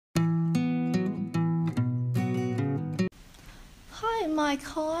in my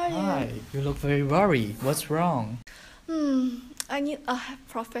car. Hi, you look very worried. What's wrong? I need a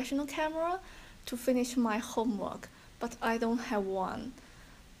professional camera to finish my homework, but I don't have one.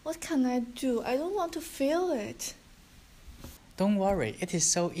 What can I do? I don't want to fail it. Don't worry, it is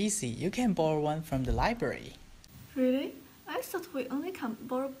so easy. You can borrow one from the library. Really? I thought we only can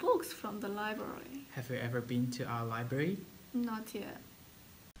borrow books from the library. Have you ever been to our library? Not yet.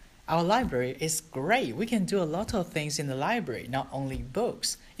 Our library is great. We can do a lot of things in the library, not only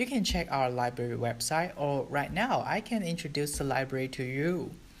books. You can check our library website, or right now I can introduce the library to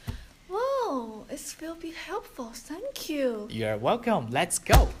you. Wow, it will be helpful. Thank you. You're welcome. Let's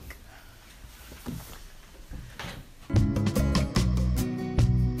go.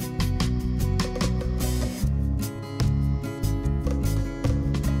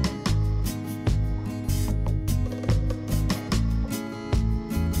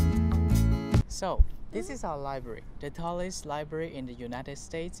 So, this is our library, the tallest library in the United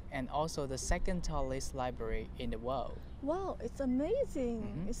States and also the second tallest library in the world. Wow, it's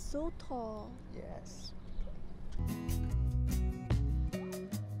amazing. It's so tall. Yes.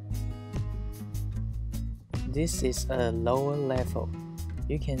 This is a lower level.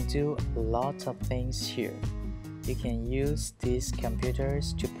 You can do a lot of things here. You can use these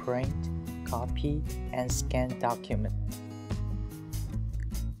computers to print, copy, and scan documents.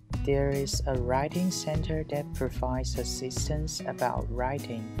 There is a writing center that provides assistance about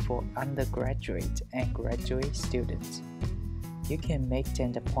writing for undergraduate and graduate students. You can make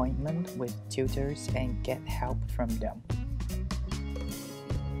an appointment with tutors and get help from them.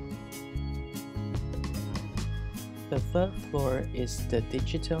 The third floor is the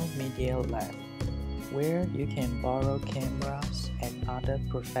Digital Media Lab, where you can borrow cameras and other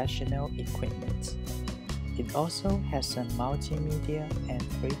professional equipment. It also has a multimedia and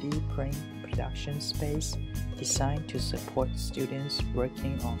 3D print production space designed to support students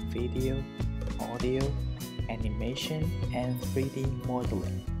working on video, audio, animation, and 3D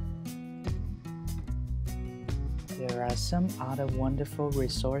modeling. There are some other wonderful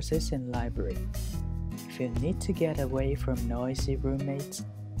resources in the library. If you need to get away from noisy roommates,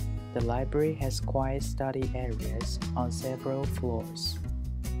 the library has quiet study areas on several floors.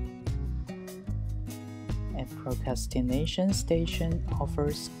 A procrastination station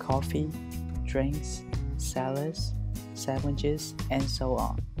offers coffee, drinks, salads, sandwiches, and so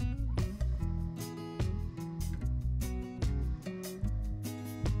on.